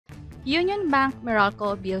Unionbank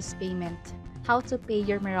Meralco Bills Payment. How to pay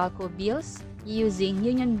your Meralco bills using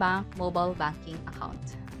Unionbank mobile banking account.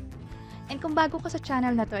 And kung bago ka sa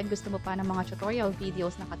channel na to at gusto mo pa ng mga tutorial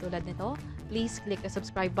videos na katulad nito, please click the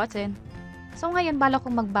subscribe button. So ngayon, balak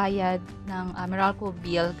kong magbayad ng Meralco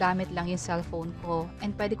Bill gamit lang yung cellphone ko,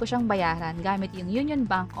 and pwede ko siyang bayaran gamit yung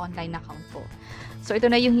Unionbank Online account ko. So ito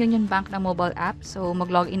na yung Unionbank na mobile app. So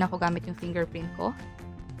mag-login ako gamit yung fingerprint ko.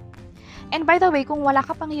 And by the way, kung wala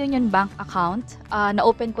ka pang Unionbank account,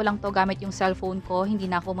 na-open ko lang to gamit yung cellphone ko, hindi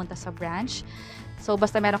na ako pumunta sa branch. So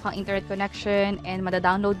basta meron kang internet connection and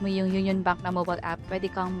madadownload mo yung Unionbank na mobile app, pwede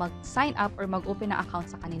kang mag-sign up or mag-open ng account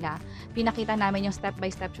sa kanila. Pinakita namin yung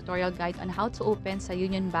step-by-step tutorial guide on how to open sa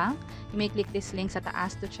Unionbank. You may click this link sa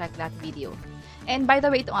taas to check that video. And by the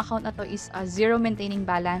way, itong account na to is zero maintaining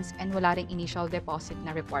balance and wala ring initial deposit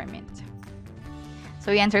na requirement.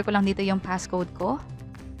 So i-enter ko lang dito yung passcode ko.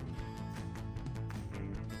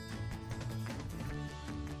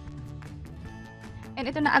 And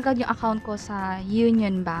ito na agad yung account ko sa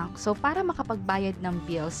Unionbank. So, para makapagbayad ng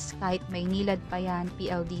bills, kahit may nilad pa yan,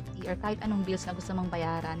 PLDT, or kahit anong bills na gusto mong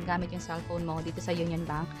bayaran gamit yung cellphone mo dito sa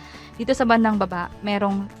Unionbank, dito sa bandang baba,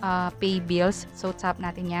 merong pay bills. So, tap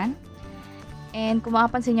natin yan. And kung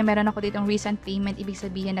makapansin niya, meron ako ditong recent payment. Ibig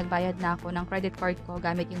sabihin, nagbayad na ako ng credit card ko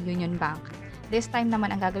gamit yung Unionbank. This time naman,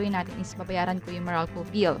 ang gagawin natin is babayaran ko yung Meralco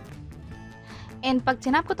Bill. And pag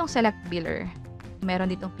tinap ko tong select biller, meron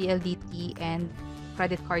ditong PLDT and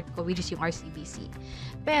credit card ko, which is yung RCBC.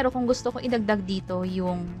 Pero kung gusto ko idagdag dito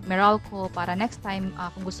yung Meralco para next time,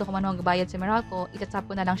 kung gusto ko man magbayad sa Meralco, itatap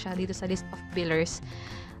ko na lang siya dito sa list of billers.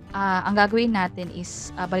 Ang gagawin natin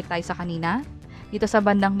is balik tayo sa kanina. Dito sa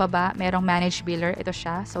bandang baba, merong manage biller. Ito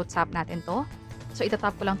siya. So, tap natin to. So,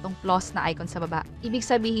 itatap ko lang tong plus na icon sa baba. Ibig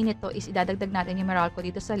sabihin nito is idadagdag natin yung Meralco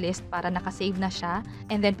dito sa list para nakasave na siya.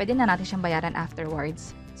 And then, pwede na natin siyang bayaran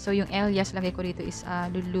afterwards. So, yung alias, lagay ko dito is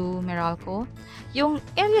Lulu Meralco. Yung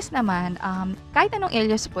alias naman, kahit anong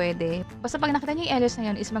alias pwede. Basta pag nakita nyo yung alias na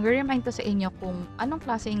yun, is mag-remind to sa inyo kung anong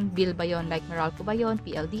klaseng bill ba yun. Like Meralco ba yun,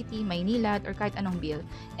 PLDT, Maynilad, or kahit anong bill.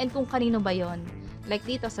 And kung kanino ba yun. Like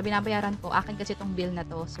dito, sa binabayaran ko, akin kasi itong bill na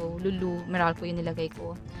to. So, Lulu Meralco yung nilagay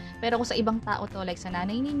ko. Pero kung sa ibang tao to, like sa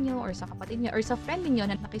nanay ninyo, or sa kapatid niyo, or sa friend niyo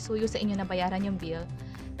na nakisuyo sa inyo na bayaran yung bill,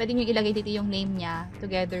 pwede nyo ilagay dito yung name niya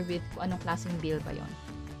together with kung anong klaseng bill ba yun.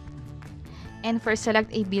 And for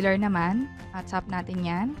select a biller naman, tap natin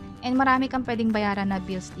yan. And marami kang pwedeng bayaran na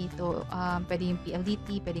bills dito. Pwede yung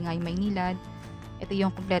PLDT, pwede nga yung Maynilad. Ito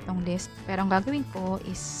yung kompletong list. Pero ang gagawin ko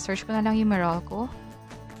is search ko na lang yung Meralco.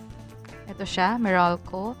 Ito siya,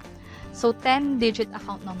 Meralco. So, 10-digit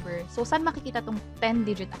account number. So, saan makikita tong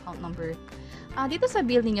 10-digit account number? Dito sa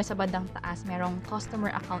bill ninyo sa bandang taas, merong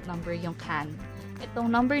customer account number, yung CAN.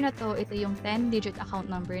 Itong number na to, ito yung 10-digit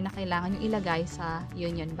account number na kailangan yung ilagay sa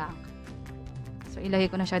Unionbank. So,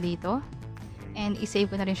 ilagay ko na siya dito. And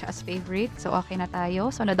isave ko na rin siya as favorite. So, okay na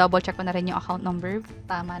tayo. So, na-double check ko na rin yung account number.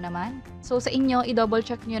 Tama naman. So, sa inyo, i-double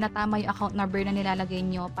check nyo na tama yung account number na nilalagay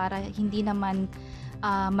nyo para hindi naman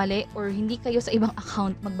mali or hindi kayo sa ibang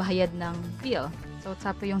account magbayad ng bill. So,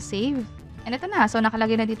 tap ko yung save. And ito na. So,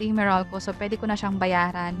 nakalagay na dito yung Meralco. So, pwede ko na siyang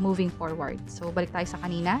bayaran moving forward. So, balik tayo sa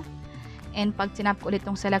kanina. And pag tinap ko ulit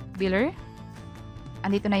tong select biller,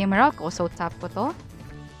 andito na yung Meralco. So, tap ko to.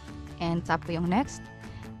 And tap ko yung next.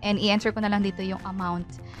 And i-enter ko na lang dito yung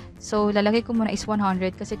amount. So, lalagay ko muna is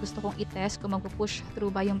 100 kasi gusto kong i-test kung magpo-push through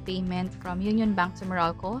ba yung payment from Unionbank to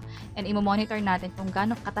Meralco. And i-monitor natin kung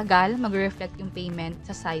gaano katagal mag-reflect yung payment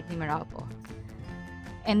sa side ni Meralco.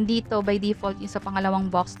 And dito, by default, yung sa pangalawang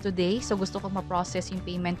box today. So, gusto kong ma-process yung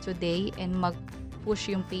payment today and mag-push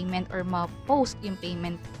yung payment or ma-post yung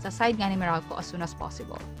payment sa side nga ni Meralco as soon as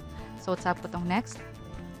possible. So, tap ko tong next.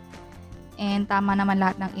 And tama naman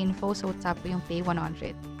lahat ng info. So, tap ko yung pay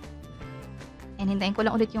 100. And hintayin ko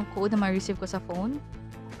lang ulit yung code na ma-receive ko sa phone.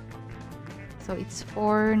 So, it's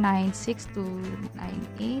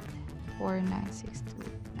 496298.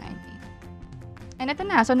 496298. And ito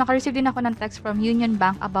na. So, naka-receive din ako ng text from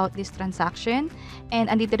Unionbank about this transaction. And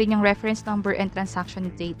andito rin yung reference number and transaction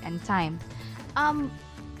date and time.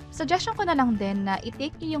 Suggestion ko na lang din na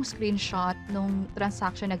i-take nyo yung screenshot nung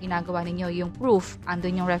transaction na ginagawa ninyo, yung proof,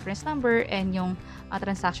 andun yung reference number and yung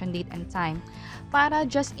transaction date and time. Para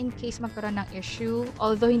just in case magkaroon ng issue,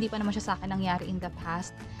 although hindi pa naman siya sa akin nangyari in the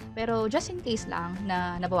past, pero just in case lang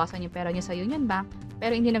na nabawasan yung pera nyo sa Unionbank,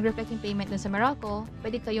 pero hindi nag-reflect yung payment dun sa Meralco,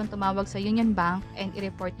 pwede kayong tumawag sa Unionbank and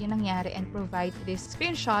i-report yung nangyari and provide this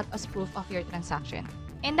screenshot as proof of your transaction.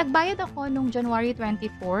 And nagbayad ako nung January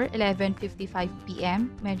 24, 11:55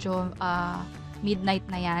 PM. Medyo midnight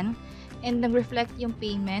na yan. And nag-reflect yung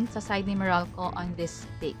payment sa side ni Meralco on this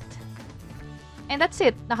date. And that's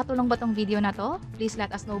it. Nakatulong ba tong video na to? Please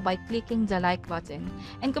let us know by clicking the like button.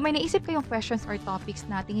 And kung may naisip kayong questions or topics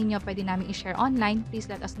na tingin nyo pwede namin i-share online,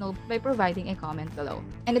 please let us know by providing a comment below.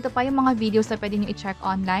 And ito pa yung mga videos na pwede nyo i-check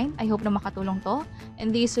online. I hope na makatulong to.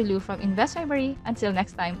 And this is Sulu from Invest Library. Until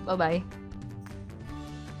next time, bye-bye!